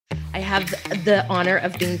I have the honor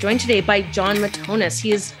of being joined today by John Matonis.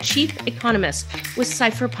 He is Chief Economist with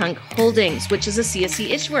Cypherpunk Holdings, which is a CSE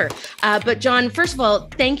issuer. But John, first of all,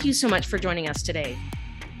 thank you so much for joining us today.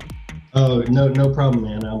 Oh, no problem,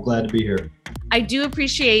 man. I'm glad to be here. I do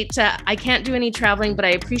appreciate, I can't do any traveling, but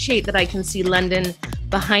I appreciate that I can see London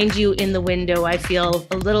behind you in the window. I feel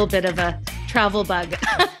a little bit of a travel bug.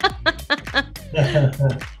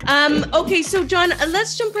 Okay, so John,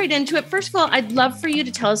 let's jump right into it. First of all, I'd love for you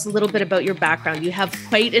to tell us a little bit about your background. You have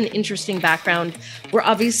quite an interesting background. We're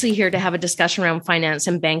obviously here to have a discussion around finance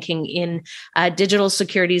and banking in digital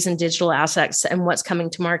securities and digital assets and what's coming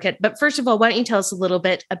to market. But first of all, why don't you tell us a little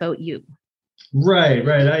bit about you? Right.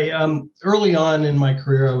 I early on in my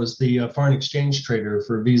career, I was the foreign exchange trader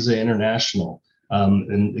for Visa International,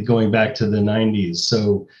 and going back to the 90s.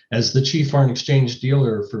 So as the chief foreign exchange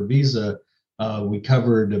dealer for Visa, we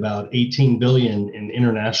covered about 18 billion in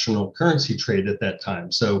international currency trade at that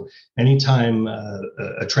time. So anytime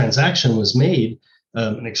a transaction was made,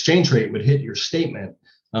 an exchange rate would hit your statement.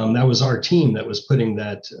 That was our team that was putting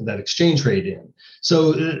that exchange rate in.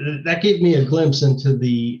 So that gave me a glimpse into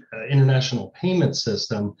the international payment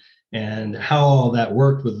system and how all that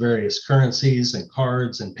worked with various currencies and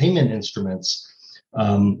cards and payment instruments,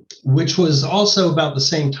 which was also about the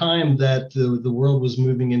same time that the world was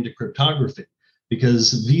moving into cryptography,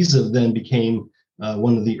 because Visa then became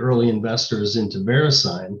one of the early investors into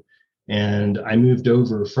VeriSign. And I moved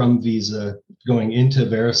over from Visa going into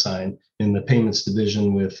VeriSign in the payments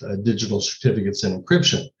division with digital certificates and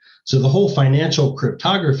encryption. So the whole financial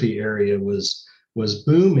cryptography area was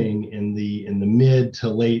booming in the mid to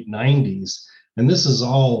late 90s. And this is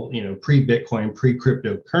all, pre-Bitcoin,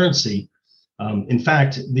 pre-cryptocurrency. In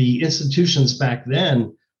fact, the institutions back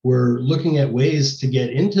then were looking at ways to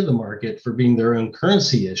get into the market for being their own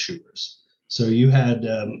currency issuers. So you had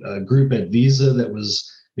a group at Visa that was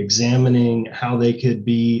examining how they could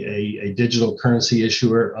be a digital currency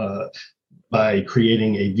issuer by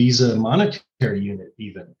creating a Visa monetary unit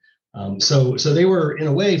even. So they were, in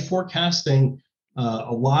a way, forecasting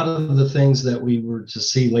a lot of the things that we were to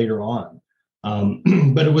see later on.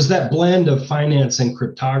 But it was that blend of finance and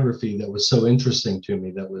cryptography that was so interesting to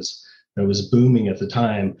me, that was booming at the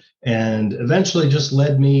time, and eventually just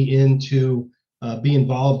led me into be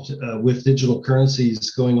involved with digital currencies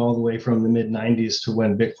going all the way from the mid 90s to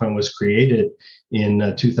when Bitcoin was created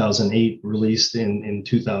in 2008, released in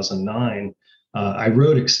 2009. I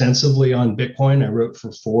wrote extensively on Bitcoin. I wrote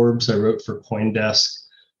for Forbes, I wrote for CoinDesk,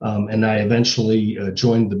 and I eventually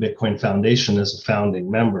joined the Bitcoin Foundation as a founding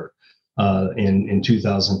member in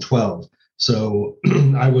 2012. So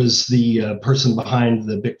I was the person behind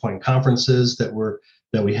the Bitcoin conferences that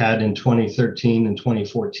we had in 2013 and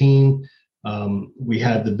 2014. We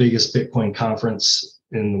had the biggest Bitcoin conference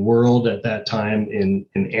in the world at that time in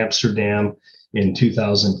Amsterdam in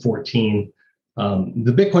 2014.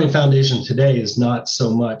 The Bitcoin Foundation today is not so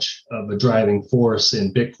much of a driving force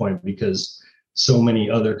in Bitcoin because so many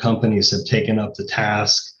other companies have taken up the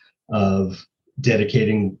task of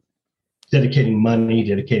dedicating money,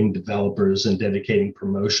 dedicating developers, and dedicating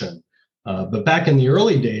promotion. But back in the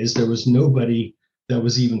early days, there was nobody that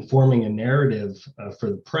was even forming a narrative for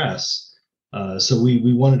the press. So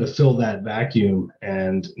we wanted to fill that vacuum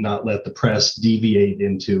and not let the press deviate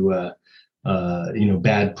into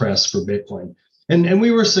bad press for Bitcoin. And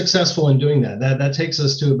we were successful in doing that. That takes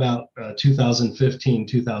us to about 2015,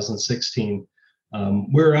 2016,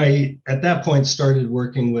 where I, at that point, started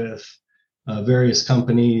working with various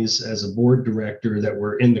companies as a board director that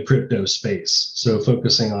were in the crypto space. So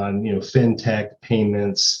focusing on, fintech,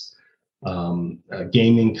 payments,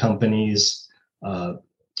 gaming companies,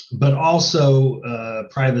 but also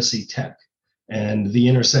privacy tech and the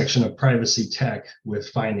intersection of privacy tech with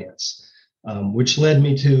finance, which led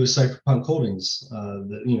me to Cypherpunk Holdings,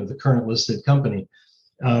 the current listed company.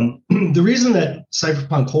 The reason that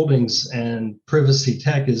Cypherpunk Holdings and privacy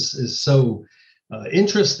tech is so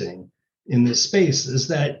interesting in this space is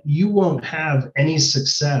that you won't have any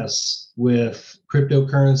success with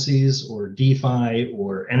cryptocurrencies or DeFi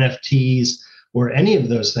or NFTs or any of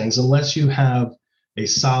those things unless you have a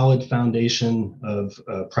solid foundation of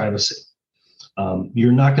privacy.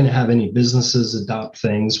 You're not going to have any businesses adopt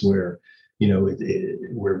things where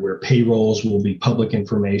where payrolls will be public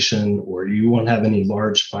information, or you won't have any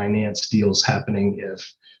large finance deals happening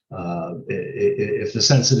if the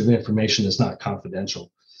sensitive information is not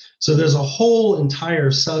confidential. So there's a whole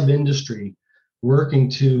entire sub-industry working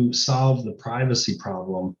to solve the privacy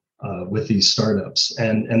problem with these startups.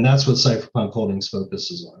 And that's what Cypherpunk Holdings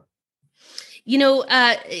focuses on.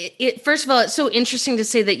 First of all, it's so interesting to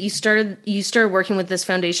say that you started working with this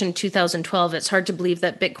foundation in 2012. It's hard to believe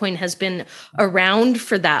that Bitcoin has been around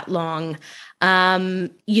for that long.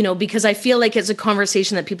 Because I feel like it's a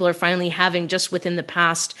conversation that people are finally having just within the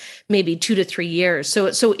past maybe 2 to 3 years. So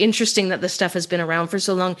it's so interesting that this stuff has been around for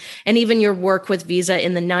so long. And even your work with Visa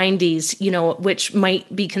in the 90s, which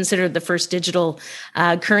might be considered the first digital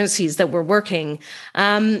currencies that were working.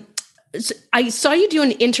 I saw you do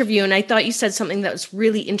an interview and I thought you said something that was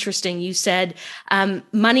really interesting. You said,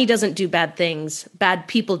 money doesn't do bad things, bad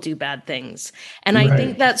people do bad things. And I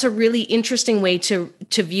think that's a really interesting way to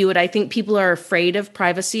view it. I think people are afraid of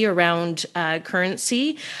privacy around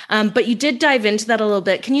currency, but you did dive into that a little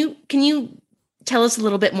bit. Can you tell us a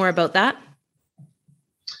little bit more about that?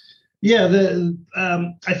 Yeah,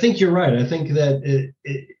 I think you're right. I think that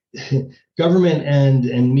government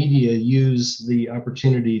and media use the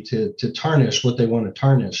opportunity to tarnish what they want to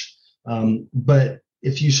tarnish. But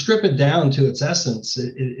if you strip it down to its essence,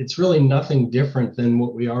 it's really nothing different than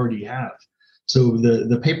what we already have. So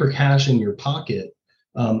the paper cash in your pocket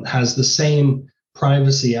has the same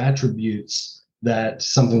privacy attributes that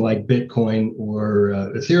something like Bitcoin or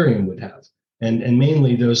Ethereum would have. And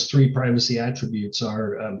mainly those three privacy attributes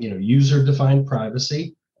are, user-defined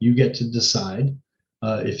privacy. You get to decide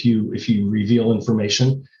if you reveal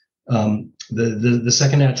information. The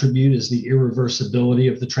second attribute is the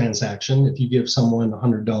irreversibility of the transaction. If you give someone a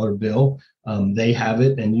 $100 bill, they have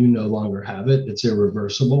it and you no longer have it. It's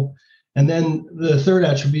irreversible. And then the third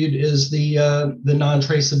attribute is the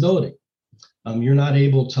non-traceability. You're not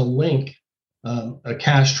able to link a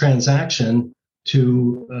cash transaction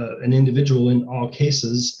to an individual in all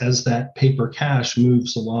cases as that paper cash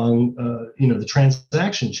moves along the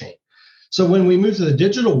transaction chain. So when we move to the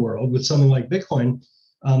digital world with something like Bitcoin,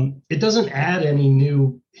 it doesn't add any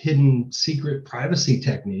new hidden secret privacy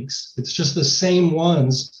techniques. It's just the same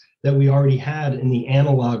ones that we already had in the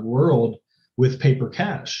analog world with paper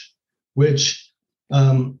cash, which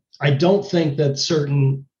I don't think that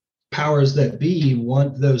certain powers that be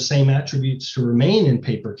want those same attributes to remain in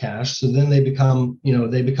paper cash. So then they become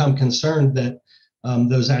concerned that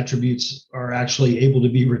those attributes are actually able to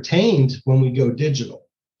be retained when we go digital.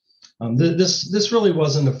 This really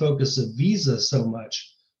wasn't a focus of Visa so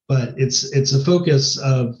much, but it's a focus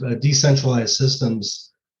of decentralized systems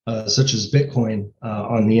such as Bitcoin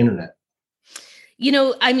on the internet.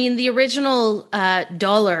 The original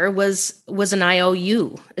dollar was an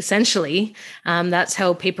IOU, essentially. That's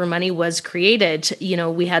how paper money was created.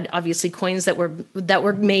 We had obviously coins that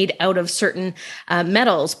were made out of certain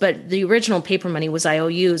metals, but the original paper money was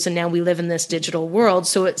IOUs, and now we live in this digital world.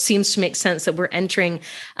 So it seems to make sense that we're entering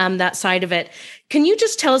that side of it. Can you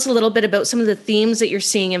just tell us a little bit about some of the themes that you're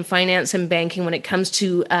seeing in finance and banking when it comes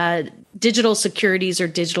to digital securities or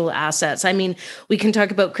digital assets? I mean, we can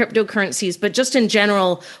talk about cryptocurrencies, but just in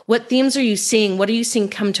general, what themes are you seeing? What are you seeing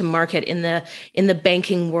come to market in the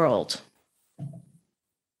banking world?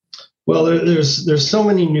 Well, there's so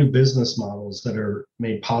many new business models that are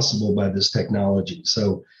made possible by this technology.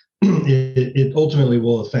 So it ultimately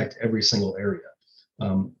will affect every single area.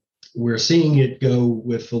 We're seeing it go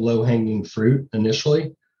with the low-hanging fruit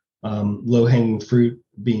initially. Low-hanging fruit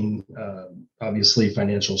being obviously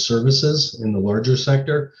financial services in the larger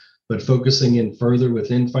sector, but focusing in further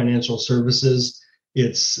within financial services,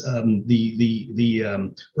 it's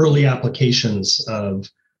the early applications of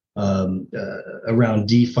around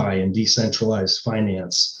DeFi and decentralized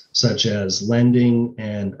finance, such as lending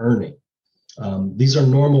and earning. These are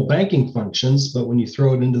normal banking functions, but when you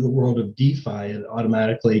throw it into the world of DeFi, it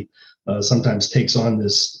automatically sometimes takes on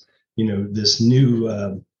this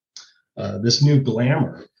new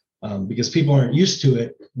glamour because people aren't used to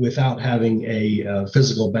it without having a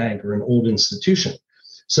physical bank or an old institution.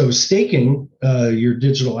 So staking your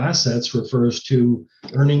digital assets refers to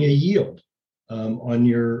earning a yield on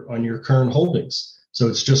your current holdings. So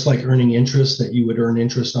it's just like earning interest that you would earn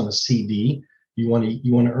interest on a CD. You want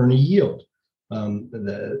to earn a yield.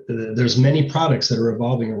 There's many products that are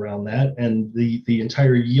evolving around that, and the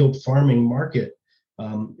entire yield farming market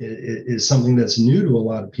is something that's new to a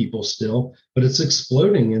lot of people still, but it's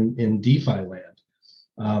exploding in DeFi land.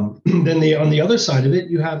 Then on the other side of it,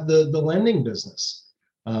 you have the lending business.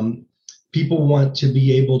 People want to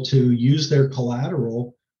be able to use their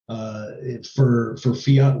collateral for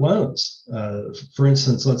fiat loans. For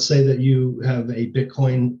instance, let's say that you have a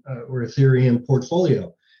Bitcoin or Ethereum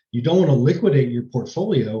portfolio. You don't want to liquidate your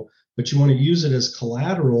portfolio, but you want to use it as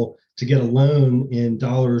collateral to get a loan in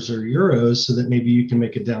dollars or euros so that maybe you can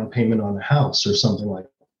make a down payment on a house or something like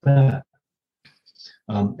that.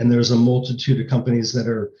 And there's a multitude of companies that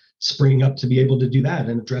are springing up to be able to do that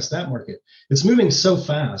and address that market. It's moving so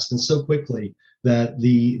fast and so quickly that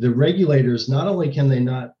the regulators, not only can they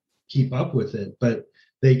not keep up with it, but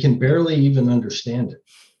they can barely even understand it.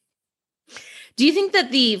 Do you think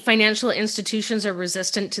that the financial institutions are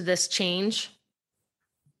resistant to this change?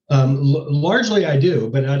 Largely, I do,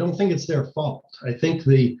 but I don't think it's their fault. I think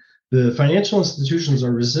the financial institutions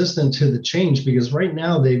are resistant to the change because right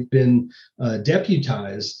now they've been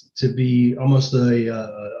deputized to be almost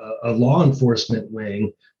a law enforcement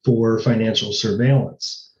wing for financial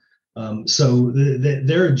surveillance. So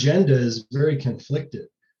their agenda is very conflicted.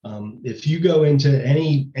 If you go into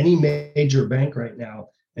any major bank right now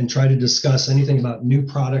and try to discuss anything about new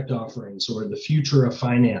product offerings or the future of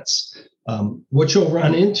finance, what you'll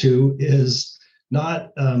run into is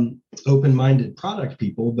not open-minded product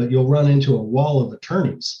people, but you'll run into a wall of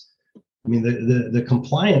attorneys. I mean, the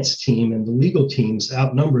compliance team and the legal teams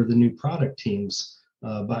outnumber the new product teams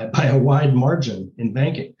by a wide margin in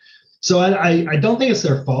banking. So I don't think it's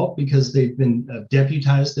their fault because they've been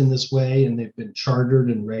deputized in this way and they've been chartered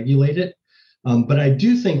and regulated. But I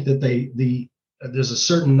do think that there's a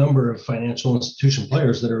certain number of financial institution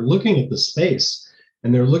players that are looking at the space,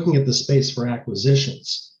 and they're looking at the space for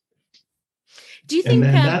acquisitions. Do you think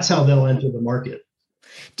that's how they'll enter the market?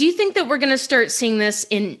 Do you think that we're going to start seeing this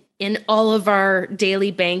in all of our daily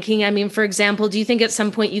banking? I mean, for example, do you think at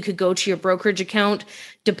some point you could go to your brokerage account,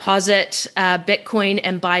 deposit Bitcoin,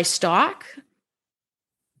 and buy stock?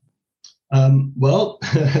 Well,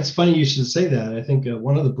 that's funny you should say that. I think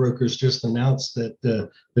one of the brokers just announced that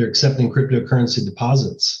they're accepting cryptocurrency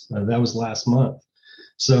deposits. That was last month.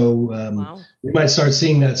 So wow. We might start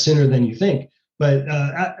seeing that sooner than you think. But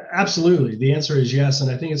absolutely, the answer is yes.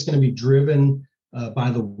 And I think it's going to be driven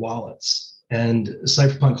by the wallets. And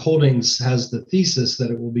Cypherpunk Holdings has the thesis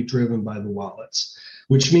that it will be driven by the wallets,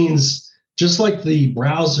 which means just like the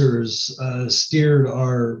browsers steered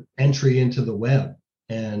our entry into the web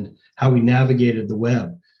and how we navigated the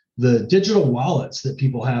web, the digital wallets that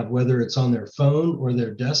people have, whether it's on their phone or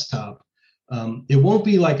their desktop, it won't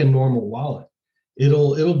be like a normal wallet.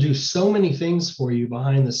 It'll do so many things for you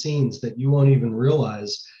behind the scenes that you won't even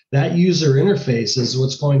realize. That user interface is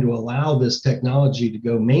what's going to allow this technology to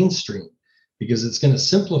go mainstream because it's going to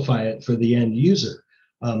simplify it for the end user.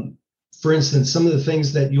 For instance, some of the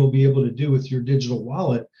things that you'll be able to do with your digital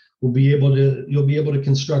wallet you'll be able to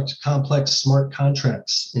construct complex smart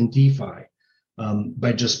contracts in DeFi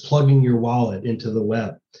by just plugging your wallet into the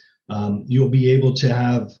web. You'll be able to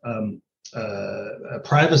have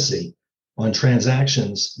privacy on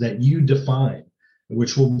transactions that you define,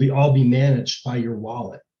 which will all be managed by your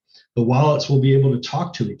wallet. The wallets will be able to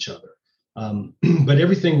talk to each other, but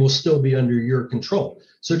everything will still be under your control.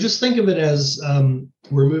 So just think of it as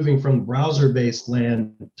we're moving from browser-based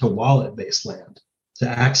land to wallet-based land to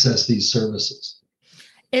access these services.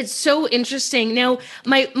 It's so interesting. Now,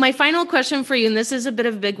 my final question for you, and this is a bit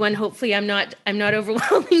of a big one. Hopefully, I'm not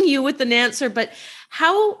overwhelming you with an answer. But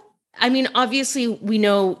how? I mean, obviously, we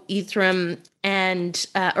know Ethereum and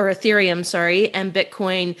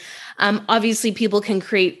Bitcoin. Obviously, people can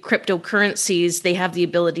create cryptocurrencies. They have the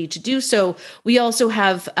ability to do so. We also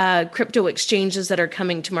have crypto exchanges that are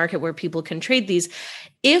coming to market where people can trade these.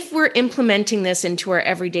 If we're implementing this into our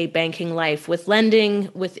everyday banking life with lending,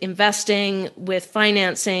 with investing, with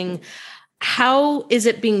financing, how is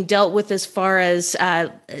it being dealt with as far as,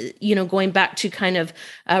 going back to kind of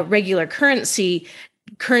regular currency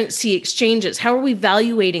exchanges? How are we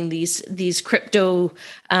evaluating these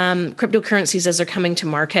cryptocurrencies as they're coming to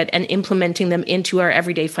market and implementing them into our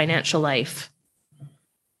everyday financial life?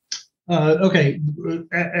 Okay,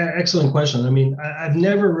 excellent question. I mean, I've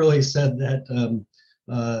never really said that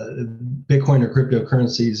Bitcoin or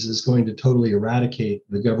cryptocurrencies is going to totally eradicate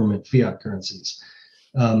the government fiat currencies.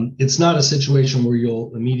 It's not a situation where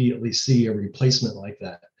you'll immediately see a replacement like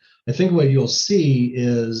that. I think what you'll see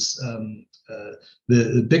is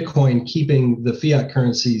the Bitcoin keeping the fiat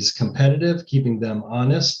currencies competitive, keeping them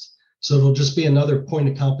honest. So it'll just be another point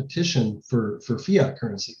of competition for fiat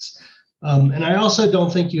currencies. And I also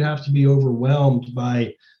don't think you have to be overwhelmed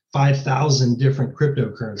by 5,000 different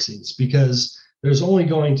cryptocurrencies because there's only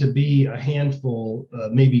going to be a handful,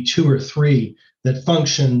 maybe 2 or 3, that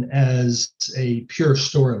function as a pure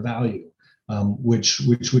store of value, which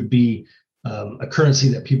would be a currency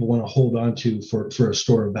that people want to hold on to for a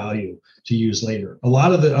store of value to use later. A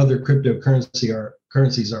lot of the other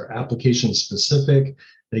currencies are application specific.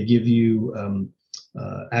 They give you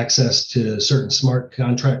access to certain smart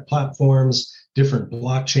contract platforms, different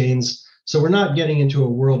blockchains. So we're not getting into a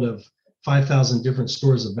world of 5,000 different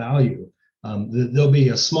stores of value. There'll be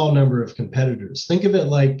a small number of competitors. Think of it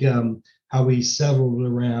like how we settled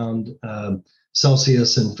around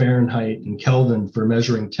Celsius and Fahrenheit and Kelvin for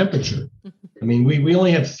measuring temperature. I mean, we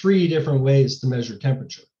only have 3 different ways to measure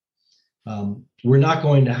temperature. We're not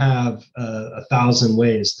going to have 1,000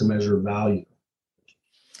 ways to measure value.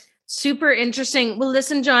 Super interesting. Well,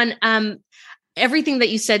 listen, John, everything that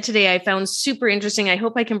you said today, I found super interesting. I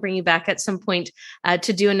hope I can bring you back at some point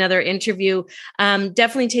to do another interview.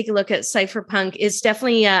 Definitely take a look at Cypherpunk. It's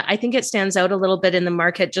definitely, I think it stands out a little bit in the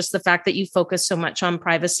market, just the fact that you focus so much on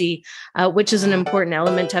privacy, which is an important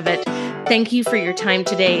element of it. Thank you for your time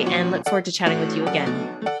today and look forward to chatting with you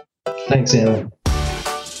again. Thanks, Anna.